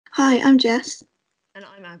Hi, I'm Jess, And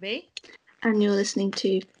I'm Abby. and you're listening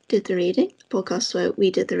to Did the Reading, a podcast where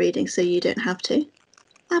we did the reading so you don't have to.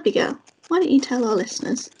 Abigail, why don't you tell our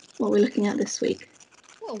listeners what we're looking at this week?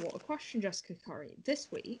 Well, what a question, Jessica Curry.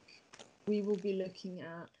 This week, we will be looking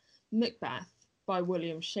at Macbeth by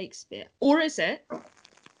William Shakespeare. Or is it?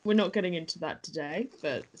 We're not getting into that today,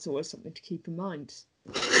 but it's always something to keep in mind.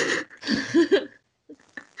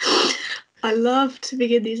 I love to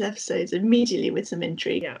begin these episodes immediately with some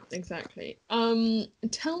intrigue. Yeah, exactly.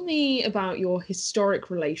 Tell me about your historic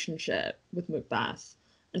relationship with Macbeth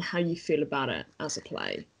and how you feel about it as a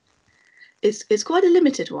play. It's quite a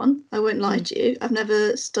limited one, I won't lie to you. I've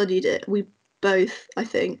never studied it. We both, I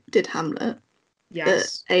think, did Hamlet at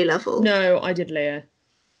Yes. A level. No, I did Lear.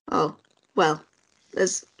 Oh, well,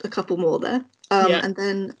 there's a couple more there. Yeah. And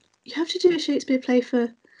then you have to do a Shakespeare play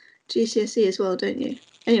for GCSE as well, don't you?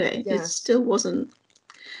 Anyway, it Yes. still wasn't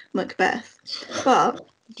Macbeth, but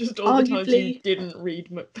Just all the times you arguably didn't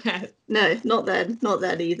read Macbeth. no, not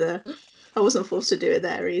then either. I wasn't forced to do it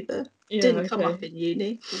there either. Yeah, Didn't come okay. up in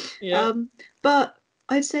uni. Yeah. But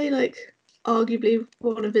I'd say like arguably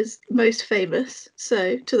one of his most famous.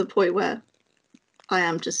 So to the point where I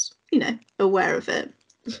am just aware of it,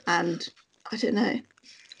 and I don't know.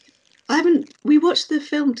 I haven't. We watched the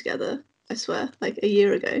film together. I swear, like a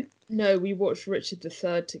year ago. No, we watched Richard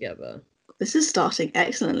III together. This is starting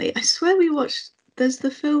excellently. I swear we watched. There's the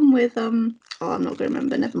film with Oh, I'm not going to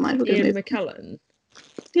remember. Never mind. We're going to Ian move. McKellen.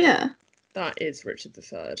 Yeah. That is Richard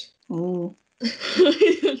III. Oh.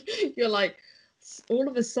 You're like, all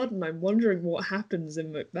of a sudden, I'm wondering what happens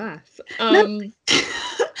in Macbeth. No.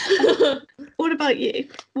 What about you?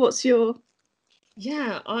 What's your?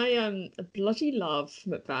 Yeah, I bloody love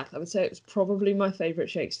Macbeth. I would say it's probably my favourite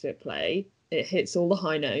Shakespeare play. It hits all the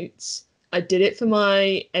high notes. I did it for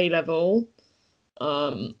my A level.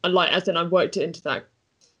 As in I worked it into that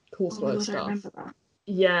coursework God, I stuff. remember that.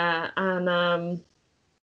 Yeah, and I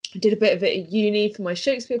did a bit of it at uni for my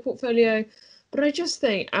Shakespeare portfolio, but I just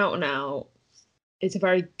think out and out, it's a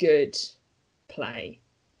very good play.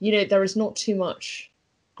 You know, there is not too much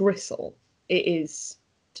gristle. It is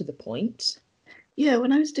to the point. Yeah,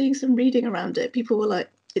 when I was doing some reading around it, people were like,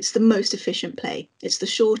 "It's the most efficient play. It's the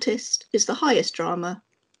shortest. It's the highest drama.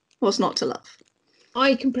 What's not to love?"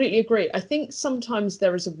 I completely agree. I think sometimes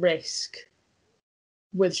there is a risk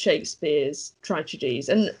with Shakespeare's tragedies,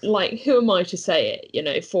 and like, who am I to say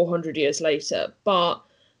it? 400 years later, but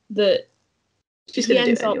that She's he going to do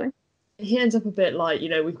ends it up anyway. he ends up a bit like,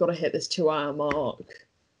 we've got to hit this 2 hour mark,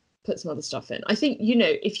 put some other stuff in. I think,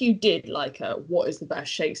 if you did like a what is the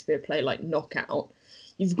best Shakespeare play, like knockout,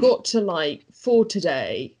 you've got to, like, for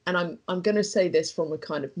today, and I'm going to say this from a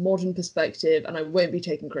kind of modern perspective, and I won't be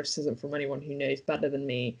taking criticism from anyone who knows better than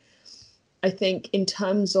me. I think in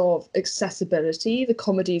terms of accessibility, the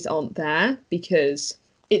comedies aren't there because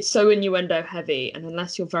it's so innuendo heavy, and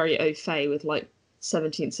unless you're very au fait with like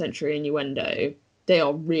 17th century innuendo, they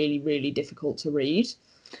are really, really difficult to read.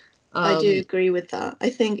 I do agree with that. I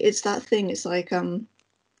think it's that thing. It's like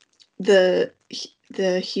the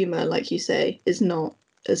humor, like you say, is not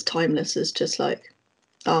as timeless as just like,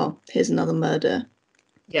 oh, here's another murder.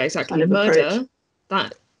 Yeah, exactly. Kind of approach. Murder,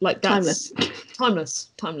 that's Timeless.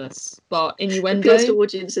 timeless. But Appeals innuendo, to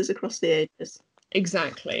audiences across the ages.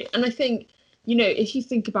 exactly. And I think, if you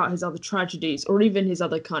think about his other tragedies or even his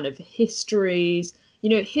other kind of histories,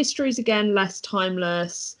 histories again, less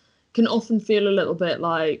timeless, can often feel a little bit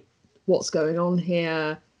like, what's going on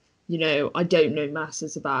here? I don't know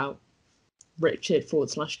masses about Richard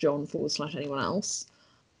 / John / anyone else.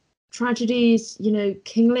 Tragedies,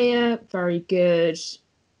 King Lear, very good,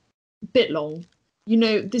 bit long.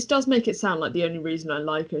 This does make it sound like the only reason I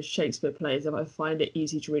like a Shakespeare play is if I find it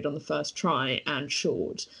easy to read on the first try and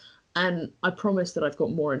short. And I promise that I've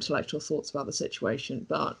got more intellectual thoughts about the situation,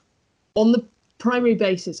 but on the primary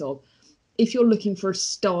basis of, if you're looking for a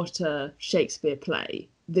starter Shakespeare play,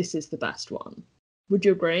 this is the best one. Would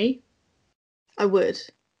you agree? I would.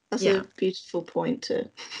 That's Yeah. a beautiful point to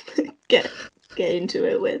get into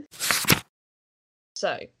it with.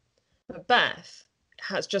 So, Macbeth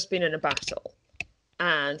has just been in a battle,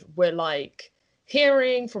 and we're like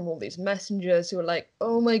hearing from all these messengers who are like,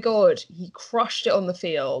 oh my god, he crushed it on the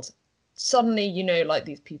field. Suddenly, like,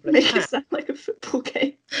 these people Make it attack. sound like a football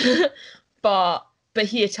game. but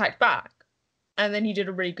he attacked back, and then he did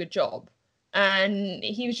a really good job, and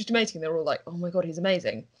he was just amazing. They were all like, oh my god, he's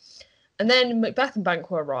amazing. And then Macbeth and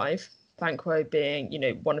Banquo arrive, Banquo being,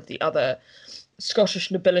 one of the other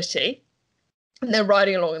Scottish nobility, and they're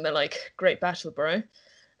riding along and they're like, great battle, bro.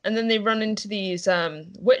 And then they run into these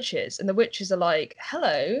witches, and the witches are like,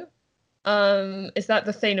 hello, Is that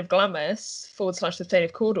the Thane of Glamis / the Thane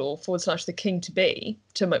of Cawdor / the king to be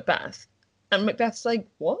to Macbeth? And Macbeth's like,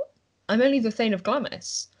 what? I'm only the Thane of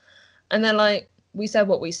Glamis. And they're like, we said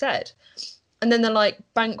what we said. And then they're like,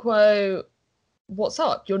 Banquo, what's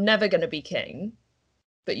up? You're never going to be king,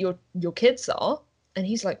 but your kids are. And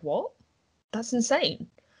he's like, what? That's insane.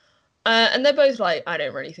 And they're both like, I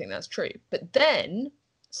don't really think that's true. But then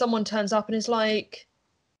someone turns up and is like,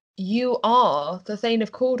 you are the Thane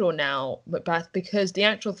of Cawdor now, Macbeth, because the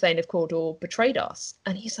actual Thane of Cawdor betrayed us.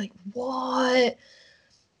 And he's like, what?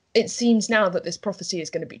 It seems now that this prophecy is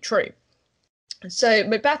going to be true. So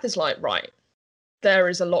Macbeth is like, right, there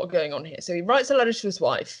is a lot going on here. So he writes a letter to his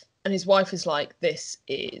wife, and his wife is like, this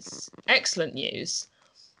is excellent news.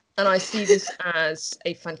 And I see this as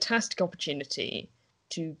a fantastic opportunity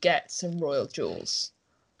to get some royal jewels.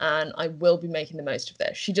 And I will be making the most of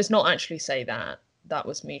this. She does not actually say that. That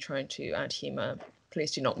was me trying to add humour.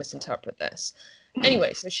 Please do not misinterpret this.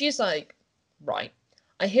 Anyway, so she's like, right,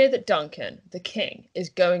 I hear that Duncan, the king, is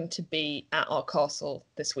going to be at our castle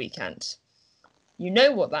this weekend. You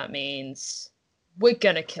know what that means. We're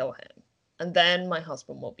going to kill him. And then my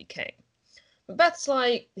husband will be king. But Beth's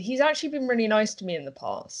like, he's actually been really nice to me in the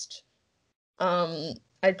past.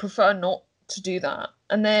 I'd prefer not to do that.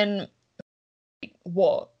 And then,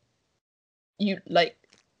 what? You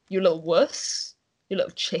little wuss? You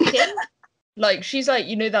little chicken? Like, she's like,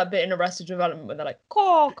 you know that bit in Arrested Development where they're like,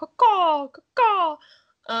 caw, caw, caw, caw,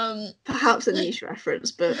 caw. Perhaps a niche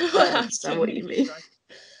reference, but I understand what you mean.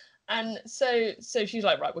 And so she's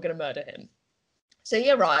like, right, we're going to murder him. So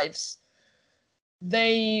he arrives.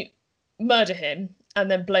 They murder him and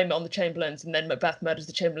then blame it on the Chamberlains, and then Macbeth murders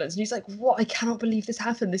the Chamberlains. And he's like, what? I cannot believe this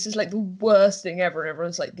happened. This is like the worst thing ever. And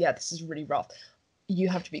everyone's like, yeah, this is really rough. You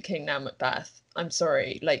have to be king now, Macbeth. I'm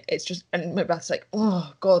sorry. Like, it's just... And Macbeth's like,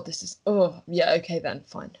 oh, God, this is... Oh, yeah, okay then,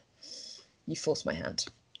 fine. You forced my hand.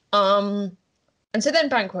 And so then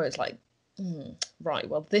Banquo is like, right,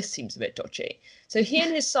 well, this seems a bit dodgy. So he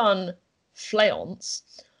and his son, Fleance,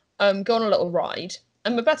 go on a little ride.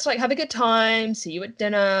 And Macbeth's like, have a good time, see you at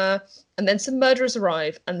dinner. And then some murderers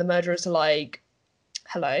arrive, and the murderers are like,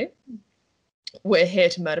 hello, we're here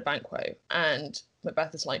to murder Banquo. And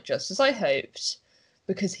Macbeth is like, just as I hoped,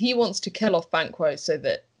 because he wants to kill off Banquo so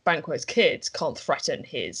that Banquo's kids can't threaten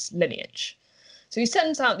his lineage. So he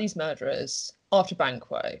sends out these murderers after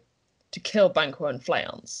Banquo to kill Banquo and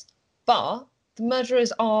Fleance. But the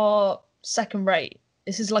murderers are second rate.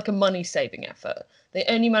 This is like a money-saving effort. They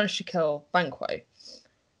only managed to kill Banquo.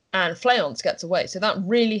 And Fleance gets away. So that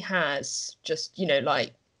really has just, you know,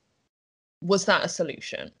 like, was that a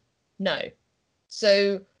solution? No.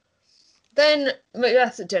 So then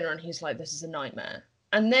Macbeth's at dinner and he's like, this is a nightmare.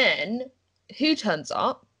 And then who turns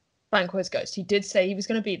up? Banquo's ghost. He did say he was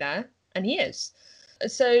going to be there, and he is.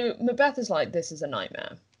 So Macbeth is like, this is a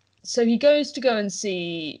nightmare. So he goes to go and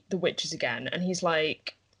see the witches again, and he's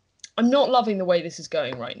like, I'm not loving the way this is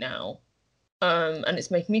going right now. And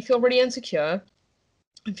it's making me feel really insecure.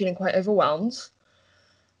 I'm feeling quite overwhelmed.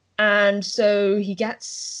 And so he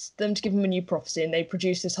gets them to give him a new prophecy, and they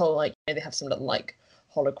produce this whole, like, you know, they have some little, like,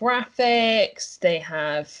 holographics. They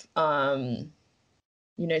have,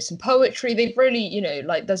 you know, some poetry. They've really, you know,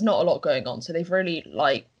 like, there's not a lot going on. So they've really,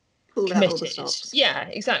 like, pulled out all the stops. Yeah,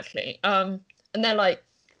 exactly. And they're like,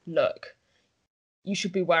 look, you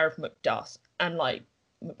should beware of Macduff. And, like,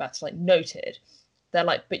 Macbeth's like, noted. They're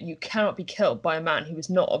like, but you cannot be killed by a man who is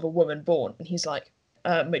not of a woman born. And he's like,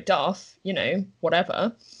 Macduff, you know,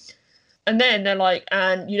 whatever. And then they're like,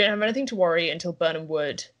 and you don't have anything to worry until Birnam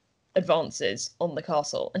Wood advances on the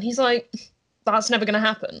castle. And he's like, that's never going to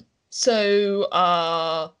happen. So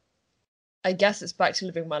I guess it's back to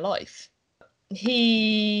living my life.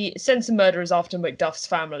 He sends some murderers after Macduff's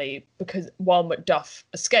family because while Macduff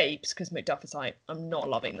escapes, because Macduff is like, I'm not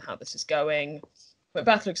loving how this is going.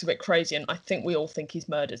 Macbeth looks a bit crazy, and I think we all think he's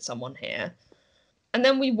murdered someone here. And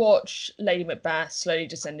then we watch Lady Macbeth slowly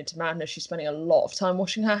descend into madness. She's spending a lot of time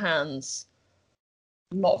washing her hands,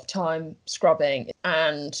 a lot of time scrubbing,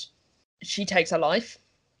 and she takes her life.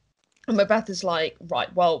 And Macbeth is like,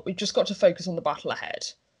 right, well, we've just got to focus on the battle ahead.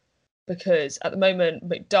 Because at the moment,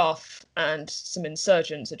 Macduff and some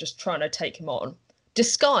insurgents are just trying to take him on,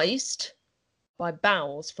 disguised by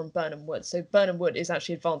boughs from Birnam Wood. So Birnam Wood is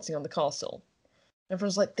actually advancing on the castle.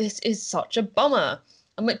 Everyone's like, this is such a bummer.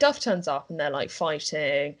 And Macduff turns up and they're like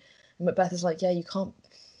fighting. And Macbeth is like, yeah, you can't,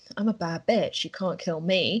 I'm a bad bitch. You can't kill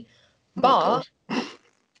me. But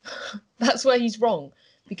that's where he's wrong,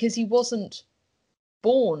 because he wasn't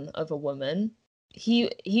born of a woman. He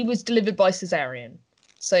was delivered by cesarean.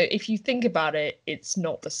 So if you think about it, it's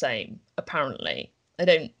not the same, apparently.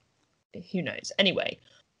 Who knows? Anyway,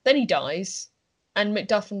 Then he dies, and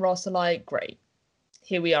Macduff and Ross are like, great,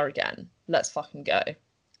 here we are again. Let's fucking go.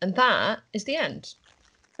 And that is the end.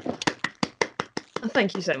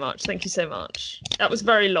 Thank you so much. Thank you so much. That was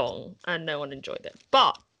very long and no one enjoyed it.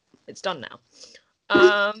 But it's done now.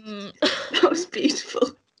 That was beautiful.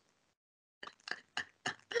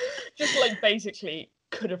 Just like basically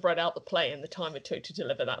could have read out the play in the time it took to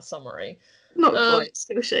deliver that summary. Not quite,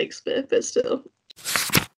 still Shakespeare, but still.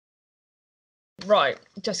 Right,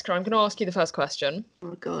 Jessica, I'm going to ask you the first question.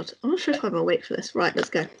 Oh God, I'm not sure if I'm awake for this. Right, let's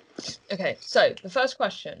go. Okay, so the first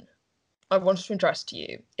question I wanted to address to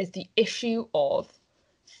you is the issue of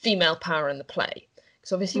female power in the play.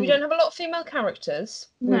 Because obviously we don't have a lot of female characters.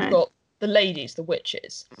 No. We've got the ladies, the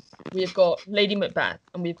witches. We've got Lady Macbeth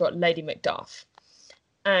and we've got Lady Macduff.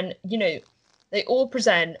 And, you know, they all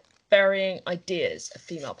present varying ideas of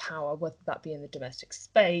female power, whether that be in the domestic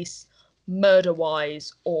space,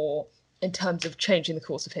 murder-wise, or in terms of changing the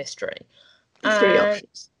course of history. The three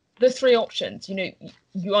options. The three options, you know,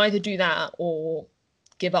 you either do that or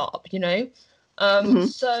give up, you know?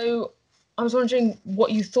 So I was wondering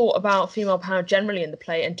what you thought about female power generally in the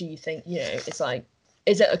play, and do you think, you know, it's like,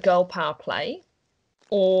 is it a girl power play?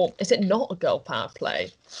 Or is it not a girl power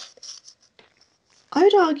play? I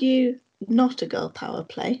would argue not a girl power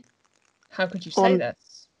play. How could you say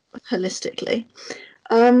this? Holistically.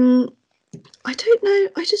 I don't know.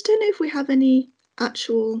 I just don't know if we have any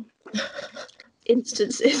actual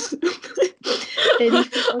instances. I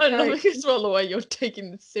love it as well the way you're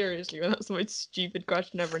taking this seriously when that's the most stupid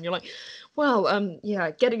question ever, and you're like, well,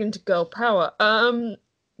 yeah, getting into girl power.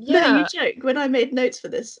 Yeah. No, you joke. When I made notes for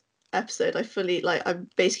this episode, I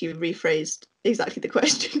basically rephrased exactly the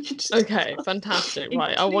question. Okay, fantastic.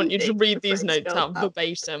 Right, I want you to read these notes out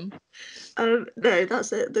verbatim. No,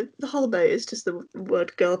 that's it. The whole note is just the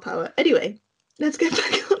word girl power. Anyway, let's get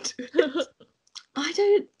back onto it. I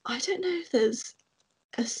don't know if there's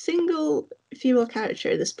a single female character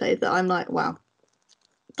in this play that I'm like, wow,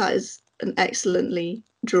 that is an excellently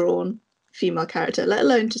drawn female character, let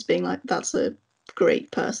alone just being like, that's a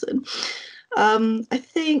great person. I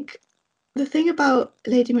think the thing about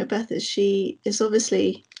Lady Macbeth is she is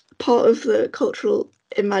obviously part of the cultural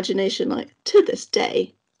imagination, like to this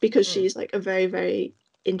day, because she's like a very, very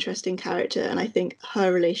interesting character. And I think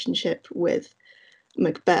her relationship with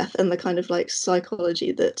Macbeth and the kind of like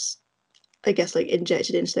psychology that's, I guess, like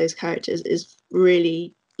injected into those characters is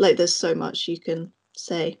really like, there's so much you can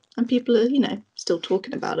say and people are, you know, still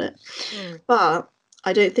talking about it. But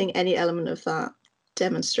I don't think any element of that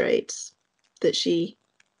demonstrates that she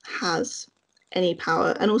has any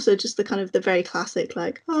power. And also just the kind of the very classic,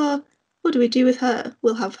 like, what do we do with her?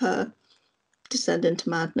 We'll have her descend into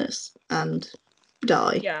madness and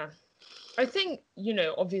die. Yeah. I think, you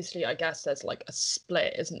know, obviously, I guess there's like a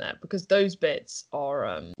split, isn't there? Because those bits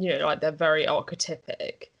are, you know, like they're very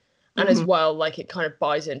archetypic. And as well, like it kind of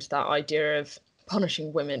buys into that idea of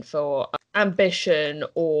punishing women for ambition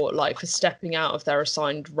or like for stepping out of their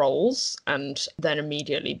assigned roles and then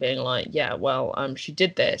immediately being like, yeah, well, she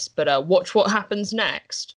did this, but watch what happens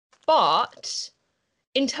next. But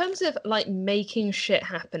in terms of like making shit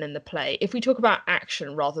happen in the play, if we talk about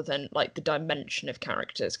action rather than like the dimension of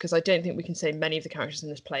characters, because I don't think we can say many of the characters in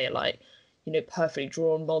this play are like, you know, perfectly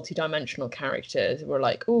drawn, multi-dimensional characters. We're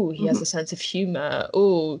like, oh, he has a sense of humor.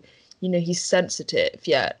 Oh, you know, he's sensitive.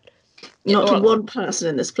 Yet, not one person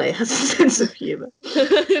in this play has a sense of humor.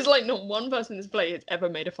 It's like not one person in this play has ever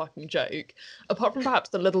made a fucking joke, apart from perhaps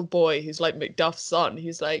the little boy who's like Macduff's son.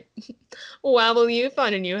 Who's like, well, will you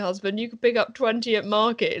find a new husband? You could pick up 20 at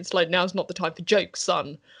market. It's like, now's not the time for jokes,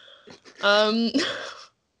 son.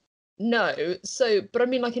 No, so, but I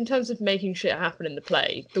mean, like, in terms of making shit happen in the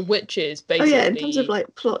play, the witches basically... Oh yeah, in terms of,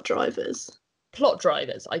 like, plot drivers. Plot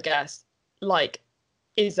drivers, I guess, like,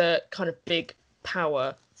 is a kind of big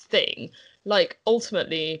power thing. Like,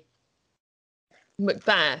 ultimately,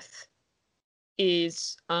 Macbeth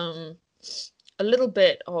is a little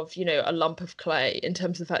bit of, you know, a lump of clay in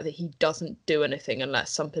terms of the fact that he doesn't do anything unless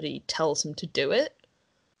somebody tells him to do it.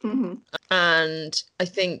 And I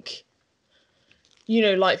think... you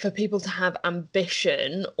know, like for people to have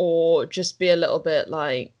ambition or just be a little bit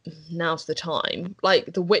like, now's the time,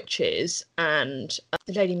 like the witches and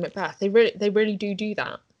Lady Macbeth, they really do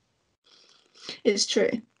that. It's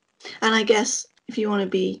true. And I guess if you want to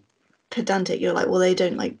be pedantic, you're like, well, they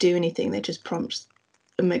don't like do anything, they just prompt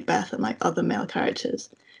Macbeth and like other male characters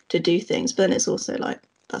to do things. But then it's also like,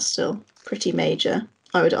 that's still pretty major,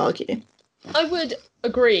 I would argue. I would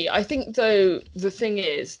agree. I think, though, the thing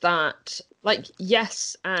is that, like,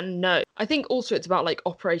 yes and no. I think also it's about, like,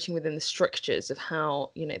 operating within the strictures of how,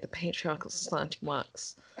 you know, the patriarchal society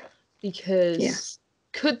works. Because,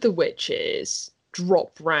 could the witches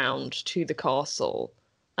drop round to the castle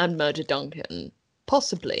and murder Duncan?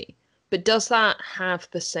 Possibly. But does that have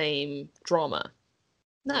the same drama?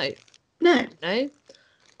 No. No. No.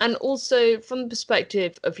 And also, from the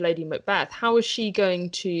perspective of Lady Macbeth, how is she going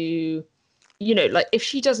to, like, if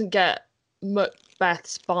she doesn't get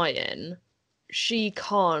Macbeth's buy-in, she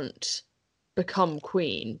can't become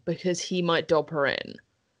queen because he might dob her in.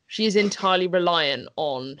 She is entirely reliant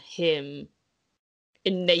on him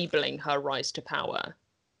enabling her rise to power.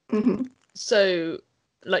 Mm-hmm. So,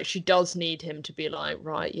 like, she does need him to be like,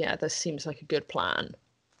 right, yeah, this seems like a good plan.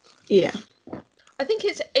 Yeah. I think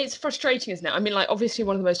it's frustrating, isn't it? I mean, like, obviously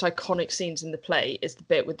one of the most iconic scenes in the play is the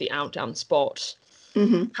bit with the Outdown Spot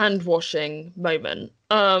hand washing moment.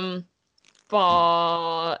 But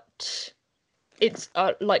it's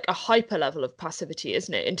like a hyper level of passivity,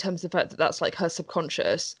 isn't it? In terms of the fact that that's like her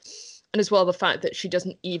subconscious, and as well the fact that she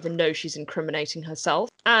doesn't even know she's incriminating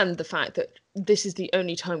herself, and the fact that this is the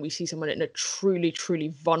only time we see someone in a truly, truly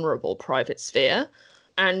vulnerable private sphere.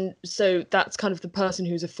 And so that's kind of the person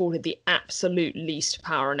who's afforded the absolute least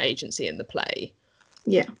power and agency in the play.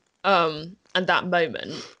 Yeah. And that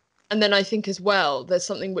moment. And then I think as well, there's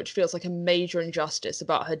something which feels like a major injustice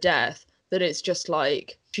about her death, that it's just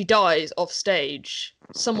like, she dies off stage,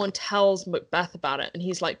 someone tells Macbeth about it, and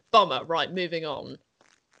he's like, bummer, right, moving on.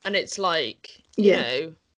 And it's like,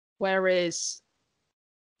 where is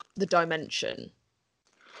the dimension?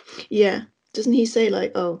 Yeah. Doesn't he say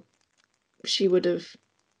like, oh, she would have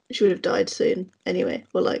died soon anyway?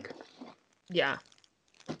 Or like, yeah,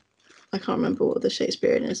 I can't remember what the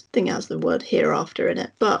Shakespearean is. I think it has the word hereafter in it.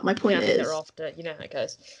 But my point is, hereafter, you know how it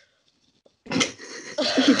goes.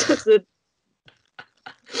 He doesn't.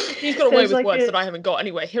 He's got away with words that I haven't got.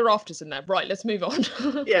 Anyway, hereafter's in there. Right, let's move on.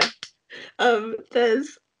 Yeah.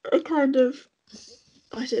 There's a kind of,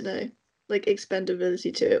 I don't know, like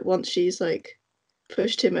expendability to it once she's like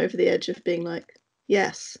pushed him over the edge of being like,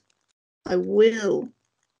 yes, I will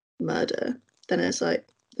murder. Then it's like,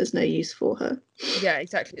 there's no use for her. Yeah,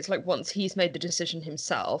 exactly. It's like once he's made the decision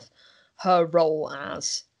himself, her role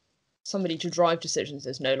as somebody to drive decisions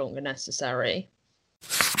is no longer necessary.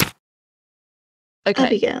 Okay.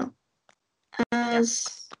 Abigail,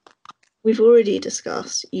 as we've already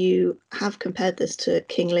discussed, you have compared this to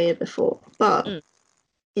King Lear before, but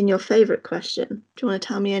in your favourite question, do you want to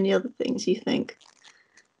tell me any other things you think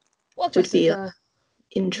would be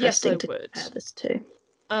interesting to compare this to?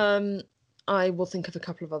 I will think of a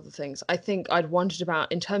couple of other things. I think I'd wondered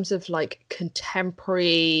about, in terms of like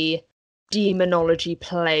contemporary demonology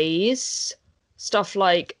plays, stuff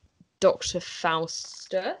like Dr.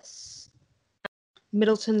 Faustus,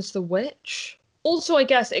 Middleton's The Witch. Also, I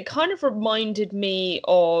guess it kind of reminded me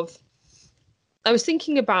of, I was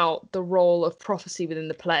thinking about the role of prophecy within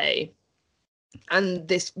the play, and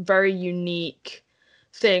this very unique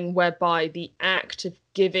thing whereby the act of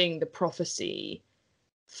giving the prophecy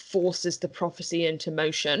forces the prophecy into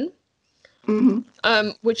motion,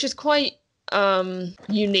 which is quite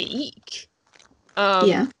unique.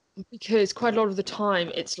 Because quite a lot of the time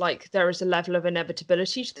it's like there is a level of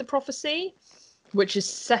inevitability to the prophecy, which is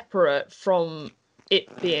separate from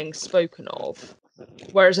it being spoken of.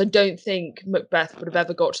 Whereas I don't think Macbeth would have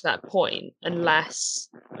ever got to that point unless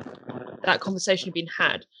that conversation had been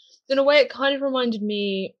had. In a way, it kind of reminded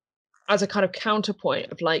me, as a kind of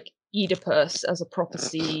counterpoint, of like Oedipus as a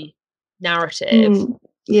prophecy narrative.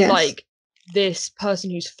 Yes. Like this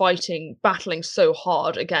person who's battling so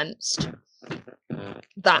hard against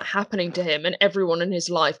that happening to him, and everyone in his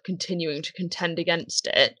life continuing to contend against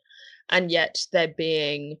it, and yet there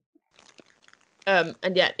being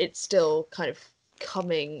and yet it's still kind of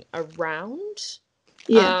coming around.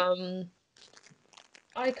 I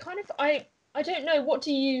don't know, what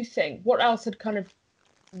do you think? What else had kind of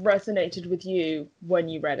resonated with you when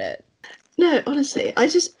you read it? No, honestly, I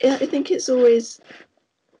think it's always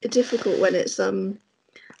difficult when it's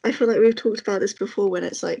I feel like we've talked about this before, when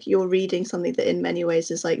it's like you're reading something that in many ways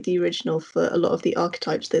is like the original for a lot of the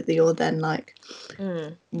archetypes that you're then like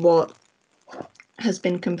what has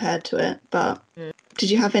been compared to it. But did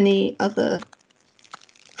you have any other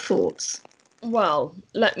thoughts? Well,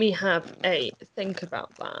 let me have a think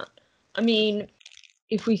about that. I mean,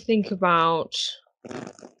 if we think about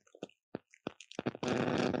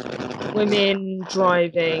women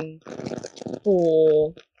driving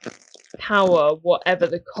for power, whatever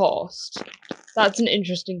the cost, that's an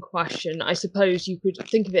interesting question. I suppose you could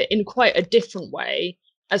think of it in quite a different way,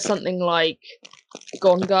 as something like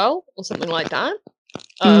Gone Girl or something like that.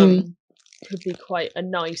 Could be quite a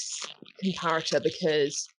nice comparator,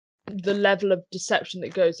 because the level of deception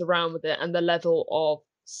that goes around with it and the level of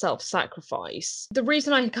self-sacrifice. The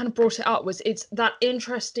reason I kind of brought it up was it's that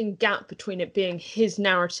interesting gap between it being his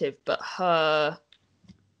narrative but her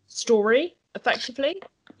story, effectively.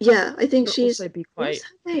 Yeah, I think Could she's, also be what's quite...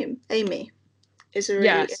 her name? Amy is a really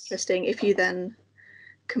Yes. interesting, if you then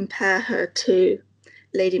compare her to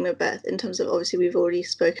Lady Macbeth, in terms of, obviously we've already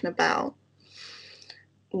spoken about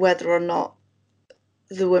whether or not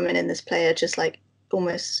the women in this play are just like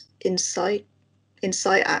almost incite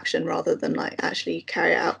action rather than like actually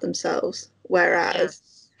carry it out themselves.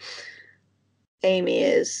 Whereas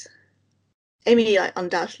Amy like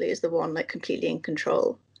undoubtedly is the one like completely in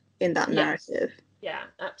control in that narrative. Yeah,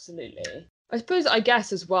 absolutely. I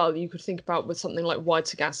guess as well you could think about with something like Wide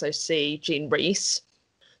Sargasso Sea, Jean Rhys,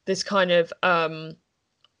 this kind of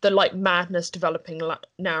the like madness developing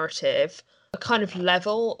narrative, a kind of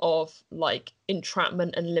level of like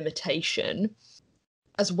entrapment and limitation,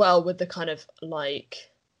 as well with the kind of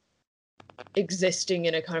like existing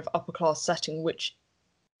in a kind of upper class setting, which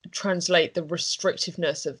translate the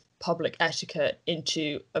restrictiveness of public etiquette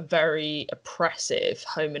into a very oppressive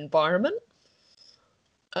home environment.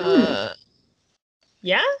 Yeah,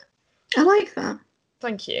 I like that.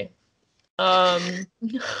 Thank you. For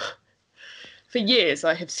years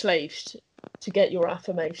I have slaved to get your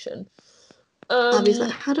affirmation. Abby's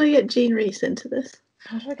like, how do I get Jean Rhys into this?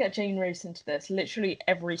 How do I get Jean Rhys into this? Literally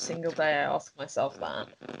every single day I ask myself that.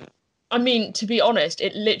 I mean, to be honest,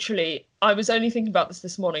 I was only thinking about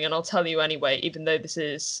this morning, and I'll tell you anyway, even though this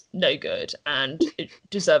is no good and it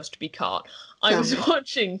deserves to be cut. I was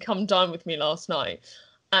watching Come Dine With Me last night,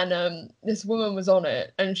 and this woman was on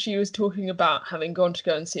it, and she was talking about having gone to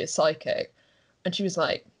go and see a psychic, and she was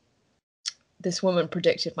like, this woman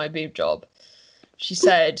predicted my boob job. She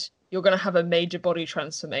said, you're going to have a major body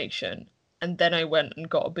transformation, and then I went and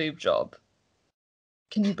got a boob job.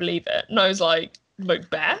 Can you believe it? And I was like,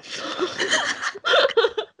 Macbeth?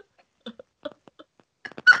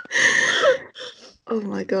 Oh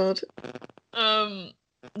my god. No.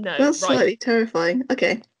 That's slightly terrifying.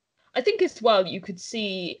 Okay. I think as well you could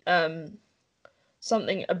see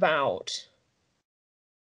something about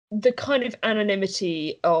the kind of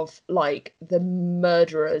anonymity of like the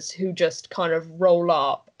murderers who just kind of roll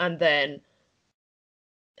up and then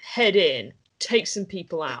head in, take some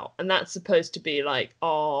people out, and that's supposed to be like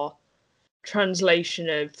our translation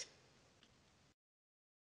of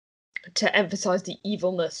to emphasize the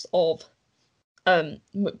evilness of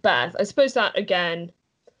Macbeth. I suppose that again,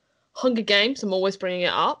 Hunger Games, I'm always bringing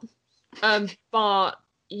it up, but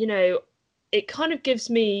you know, it kind of gives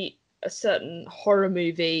me a certain horror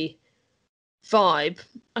movie vibe.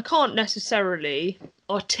 I can't necessarily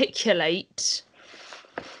articulate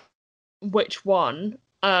which one.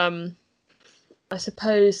 I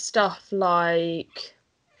suppose stuff like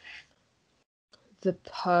The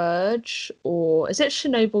Purge, or is it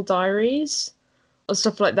Chernobyl Diaries, or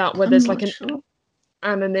stuff like that, where there's like an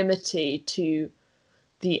anonymity to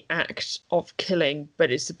the act of killing,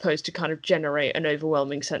 but it's supposed to kind of generate an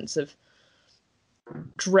overwhelming sense of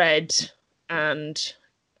dread and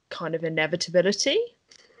kind of inevitability.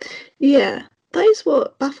 Yeah, that is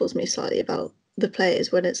what baffles me slightly about the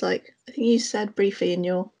players, when it's like, I think you said briefly in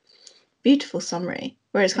your beautiful summary,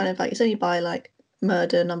 where it's kind of like, it's only by like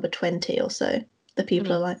murder number 20 or so that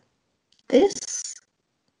people are like, this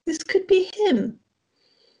could be him.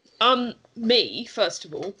 Me, first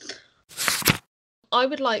of all, I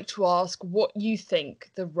would like to ask what you think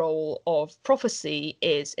the role of prophecy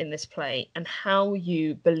is in this play and how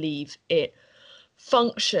you believe it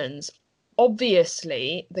functions.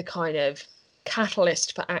 Obviously, the kind of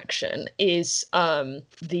catalyst for action is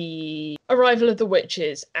the arrival of the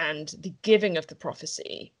witches and the giving of the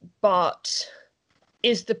prophecy. But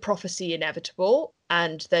is the prophecy inevitable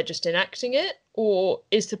and they're just enacting it? Or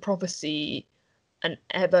is the prophecy an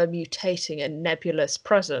ever mutating and nebulous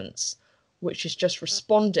presence which is just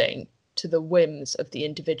responding to the whims of the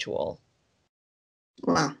individual?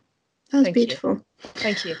 Wow, that was beautiful.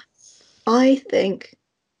 Thank you. I think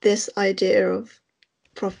this idea of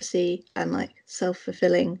prophecy and like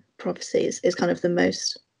self-fulfilling prophecies is kind of the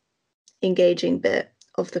most engaging bit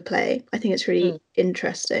of the play. I think it's really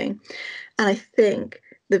interesting, and I think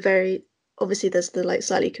obviously there's the like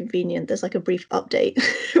slightly convenient, there's like a brief update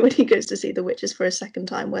when he goes to see the witches for a second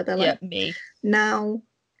time where they're like, now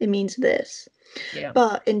it means this.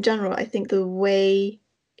 But in general, I think the way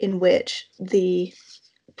in which the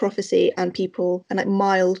prophecy and people, and like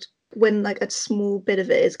mild, when like a small bit of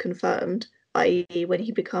it is confirmed, i.e. when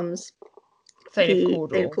he becomes Thane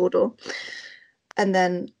of Cawdor, and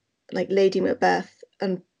then like Lady Macbeth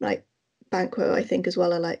and like Banquo, I think as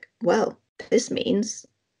well, are like, well, this means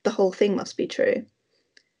the whole thing must be true.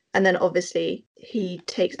 And then obviously he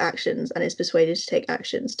takes actions and is persuaded to take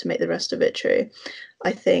actions to make the rest of it true.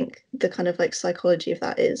 I think the kind of like psychology of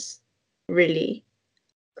that is really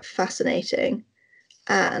fascinating.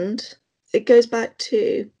 And it goes back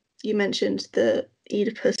to, you mentioned the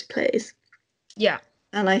Oedipus plays. Yeah.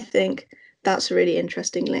 And I think that's a really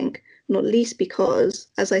interesting link, not least because,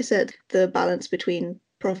 as I said, the balance between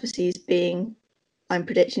prophecies being I'm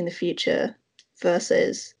predicting the future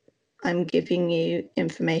versus I'm giving you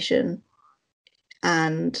information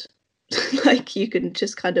and like you can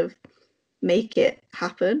just kind of make it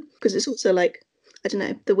happen. Because it's also like, I don't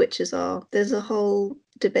know, the witches are, there's a whole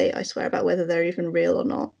debate, I swear, about whether they're even real or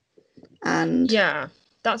not. And Yeah,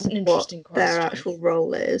 that's an what interesting their question. actual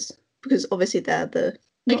role is. Because obviously they're the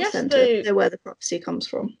I not guess center, they're where the prophecy comes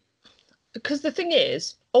from. because the thing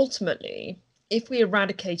is, ultimately, if we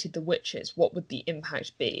eradicated the witches, what would the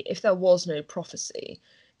impact be if there was no prophecy?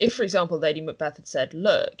 If, for example, Lady Macbeth had said,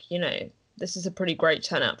 look, you know, this is a pretty great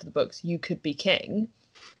turnout for the books, you could be king,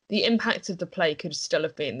 the impact of the play could still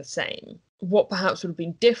have been the same. What perhaps would have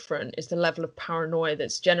been different is the level of paranoia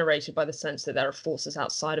that's generated by the sense that there are forces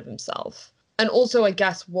outside of himself. And also, I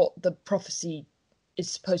guess, what the prophecy is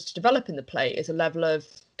supposed to develop in the play is a level of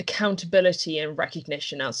accountability and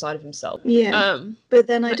recognition outside of himself. Yeah. But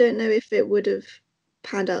then I don't know if it would have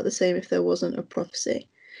panned out the same if there wasn't a prophecy.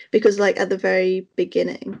 Because like at the very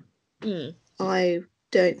beginning, I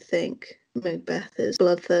don't think Macbeth is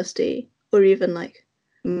bloodthirsty or even like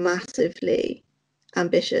massively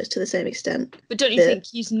ambitious to the same extent. But don't you think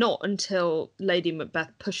he's not until Lady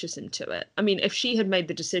Macbeth pushes him to it? I mean, if she had made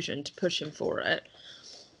the decision to push him for it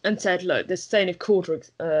and said, look, this Thane of Cawdor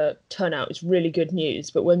turnout is really good news,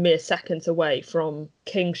 but we're mere seconds away from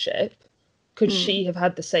kingship, could she have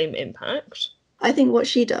had the same impact? I think what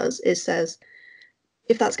she does is says,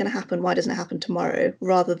 if that's going to happen, why doesn't it happen tomorrow?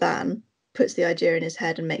 Rather than puts the idea in his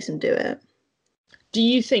head and makes him do it. Do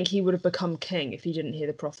you think he would have become king if he didn't hear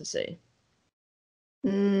the prophecy?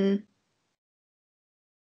 Definitely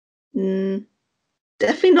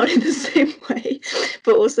not in the same way,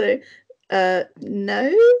 but also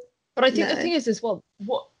no. But I think the thing is as well,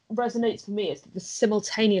 what resonates for me is the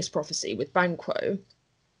simultaneous prophecy with Banquo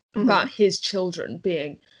about his children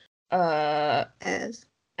being heirs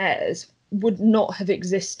would not have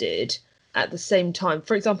existed at the same time.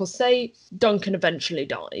 For example, say Duncan eventually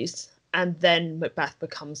dies and then Macbeth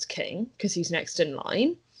becomes king because he's next in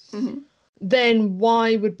line. Then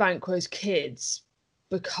why would Banquo's kids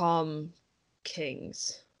become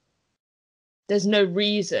kings? There's no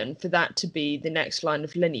reason for that to be the next line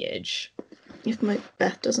of lineage. If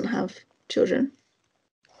Macbeth doesn't have children.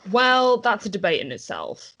 Well, that's a debate in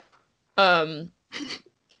itself. I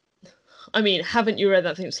mean, haven't you read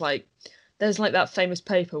that thing? It's like, there's like that famous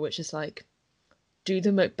paper which is like, do the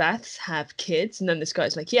Macbeths have kids? And then this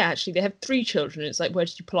guy's like, yeah, actually, they have 3 children. It's like, where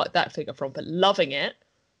did you pull out that figure from? But loving it.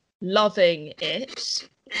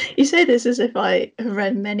 You say this as if I have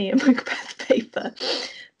read many a Macbeth paper,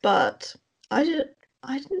 but I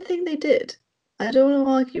didn't think they did. I don't want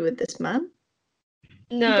to argue with this man.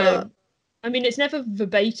 No, but, I mean, it's never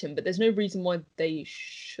verbatim, but there's no reason why they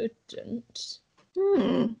shouldn't.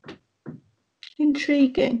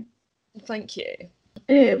 Intriguing. Thank you.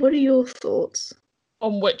 Yeah, what are your thoughts?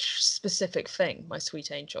 On which specific thing, my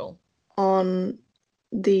sweet angel? On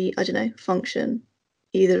the, I don't know, function,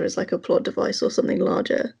 either as like a plot device or something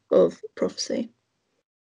larger of prophecy.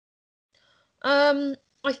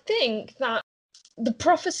 I think that the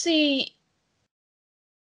prophecy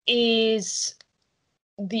is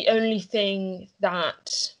the only thing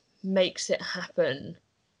that makes it happen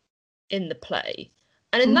in the play.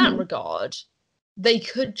 And in that regard, they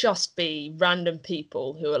could just be random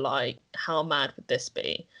people who are like, how mad would this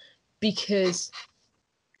be? Because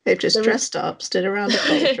they've just dressed up, stood around a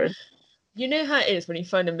cauldron. You know how it is when you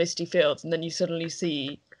find a misty field and then you suddenly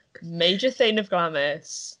see Major Thane of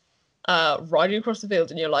Glamis riding across the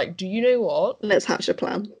field and you're like, do you know what? Let's hatch a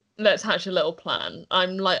plan. Let's hatch a little plan.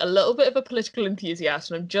 I'm like a little bit of a political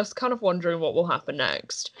enthusiast and I'm just kind of wondering what will happen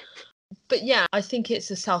next. But yeah, I think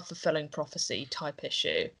it's a self-fulfilling prophecy type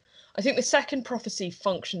issue. I think the second prophecy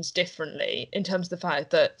functions differently in terms of the fact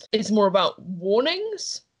that it's more about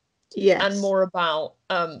warnings and more about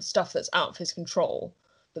stuff that's out of his control.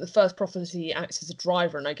 But the first prophecy acts as a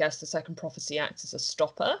driver, and I guess the second prophecy acts as a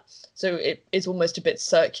stopper. So it is almost a bit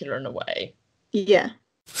circular in a way. Yeah.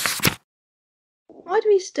 Why do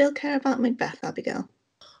we still care about Macbeth, Abigail?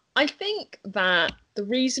 I think that the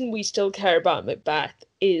reason we still care about Macbeth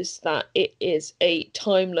is that it is a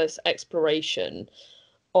timeless exploration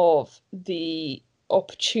of the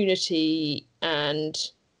opportunity and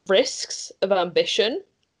risks of ambition.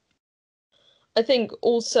 I think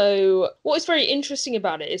also what is very interesting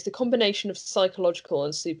about it is the combination of psychological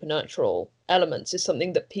and supernatural elements is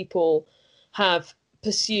something that people have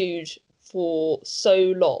pursued for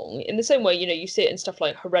so long. In the same way, you know, you see it in stuff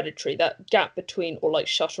like Hereditary, that gap between, or like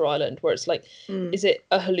Shutter Island, where it's like, is it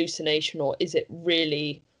a hallucination or is it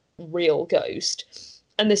really real ghost?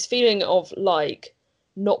 And this feeling of like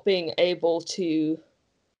not being able to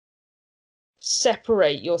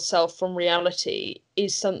separate yourself from reality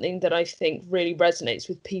is something that I think really resonates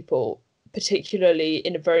with people, particularly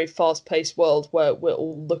in a very fast-paced world where we're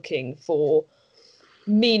all looking for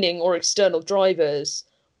meaning or external drivers.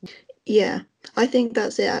 Yeah, I think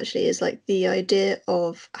that's it actually, is like the idea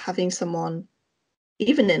of having someone,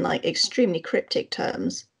 even in like extremely cryptic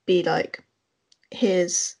terms, be like,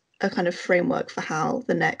 here's a kind of framework for how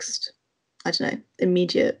the next, I don't know,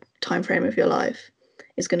 immediate time frame of your life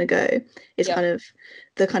is going to go. Is Yeah. kind of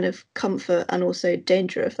the kind of comfort and also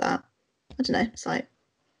danger of that. I don't know, it's like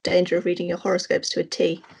danger of reading your horoscopes to a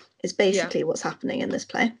T is basically what's happening in this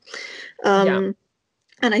play. And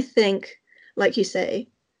I think, like you say,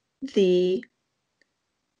 the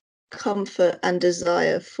comfort and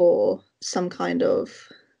desire for some kind of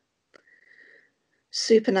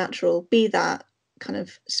supernatural, be that kind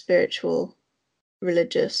of spiritual,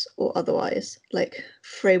 religious, or otherwise, like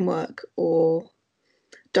framework or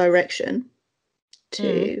direction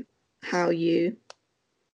to how you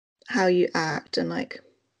act, and like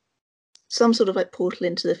some sort of like portal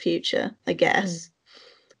into the future, I guess.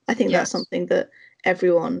 I think that's something that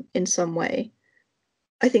everyone in some way,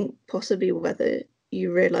 I think possibly whether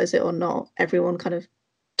you realize it or not, everyone kind of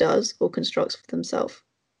does or constructs for themselves.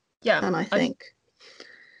 Yeah. And I think,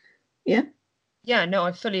 yeah. Yeah, no,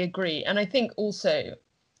 I fully agree. And I think also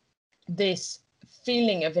this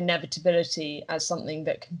feeling of inevitability as something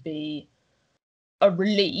that can be a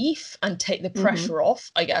relief and take the pressure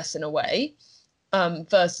off, I guess, in a way,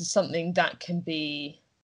 versus something that can be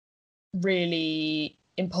really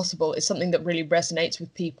impossible is something that really resonates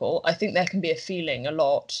with people. I think there can be a feeling a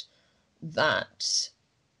lot that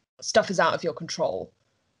stuff is out of your control.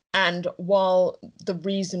 And while the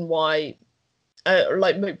reason why,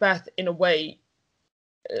 like Macbeth, in a way,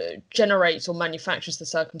 generates or manufactures the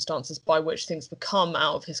circumstances by which things become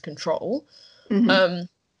out of his control,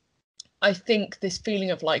 I think this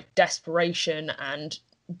feeling of like desperation and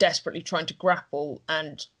desperately trying to grapple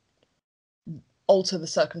and alter the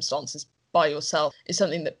circumstances by yourself is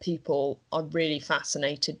something that people are really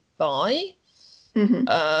fascinated by.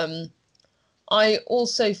 I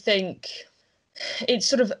also think it's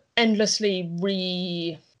sort of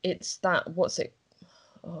endlessly it's that, what's it,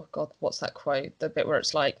 oh god, what's that quote, the bit where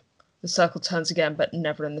it's like the circle turns again but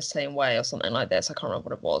never in the same way or something like this. I can't remember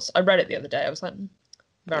what it was. I read it the other day. I was like,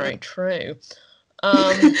 very true.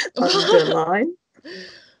 Underline.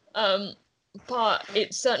 But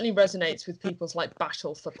it certainly resonates with people's like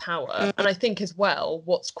battle for power. And I think as well,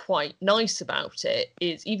 what's quite nice about it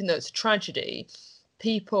is, even though it's a tragedy,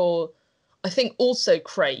 people, I think, also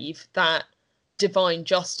crave that divine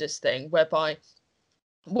justice thing, whereby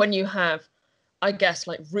when you have, I guess,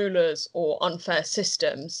 like rulers or unfair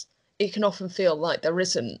systems, it can often feel like there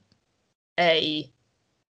isn't a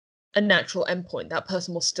natural endpoint. That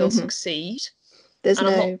person will still succeed. There's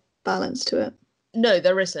no balance to it. No,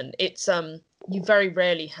 there isn't. It's you very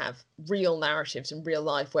rarely have real narratives in real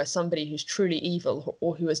life where somebody who's truly evil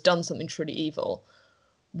or who has done something truly evil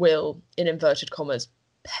will, in inverted commas,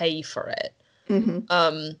 pay for it.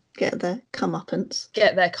 Get their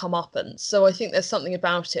comeuppance. So I think there's something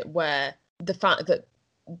about it where the fact that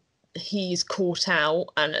he's caught out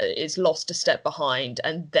and is lost a step behind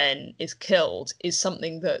and then is killed is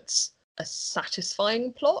something that's a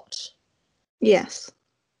satisfying plot. Yes.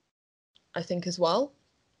 I think as well.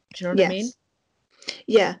 Do you know what I mean?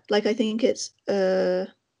 Yeah, like I think it's a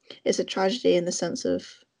tragedy in the sense of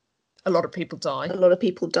a lot of people die.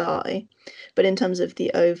 But in terms of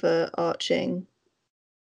the overarching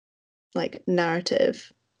like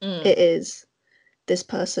narrative, it is this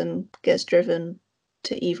person gets driven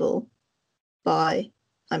to evil by,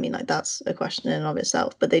 I mean, like that's a question in and of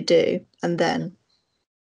itself, but they do, and then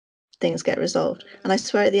things get resolved. And I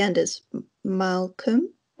swear at the end it's Malcolm,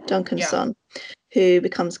 Duncan's son, who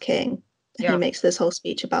becomes king. And he makes this whole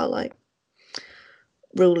speech about like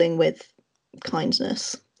ruling with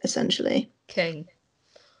kindness, essentially. King.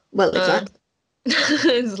 Well, exactly.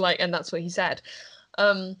 It's like, and that's what he said.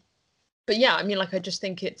 But yeah, I mean, like, I just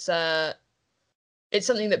think it's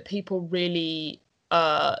something that people really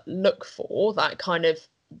look for, that kind of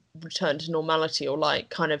return to normality, or like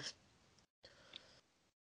kind of,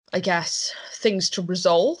 I guess, things to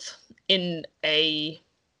resolve in a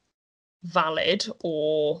valid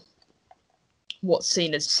or what's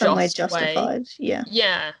seen as some way just justified. Yeah.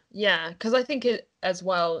 Yeah, because I think it as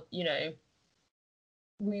well, you know,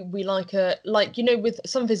 we like you know, with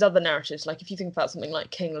some of his other narratives, like if you think about something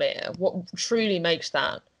like King Lear, what truly makes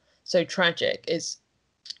that so tragic is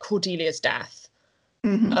Cordelia's death.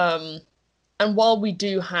 Mm-hmm. And while we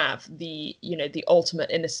do have the, you know, the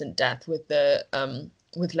ultimate innocent death with the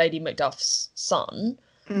with Lady Macduff's son,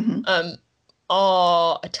 Mm-hmm.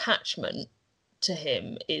 our attachment to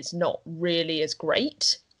him is not really as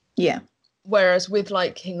great. Yeah. Whereas with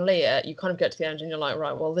like King Lear, you kind of get to the end and you're like,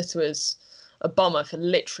 right, well, this was a bummer for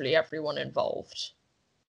literally everyone involved.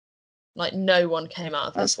 Like no one came out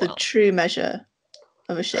of That's this the well. true measure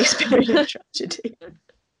of a Shakespearean tragedy.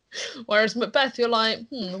 Whereas Macbeth, you're like,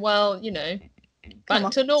 well, you know,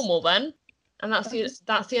 back to normal then. And that's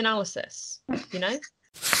the analysis, you know?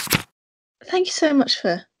 Thank you so much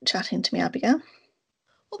for chatting to me, Abigail.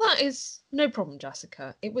 Well, that is no problem,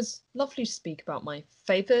 Jessica. It was lovely to speak about my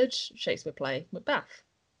favoured Shakespeare play, Macbeth.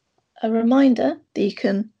 A reminder that you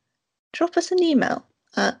can drop us an email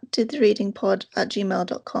at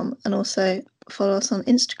didthereadingpod@gmail.com and also follow us on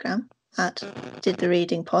Instagram at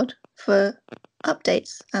didthereadingpod for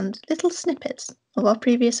updates and little snippets of our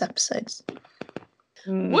previous episodes.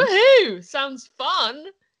 Woohoo! Sounds fun.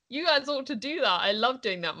 You guys ought to do that. I love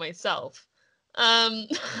doing that myself.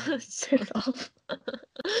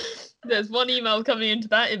 There's one email coming into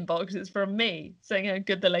that inbox. It's from me saying how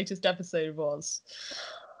good the latest episode was.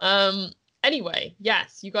 Anyway,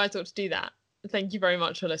 yes, you guys ought to do that. Thank you very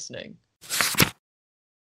much for listening.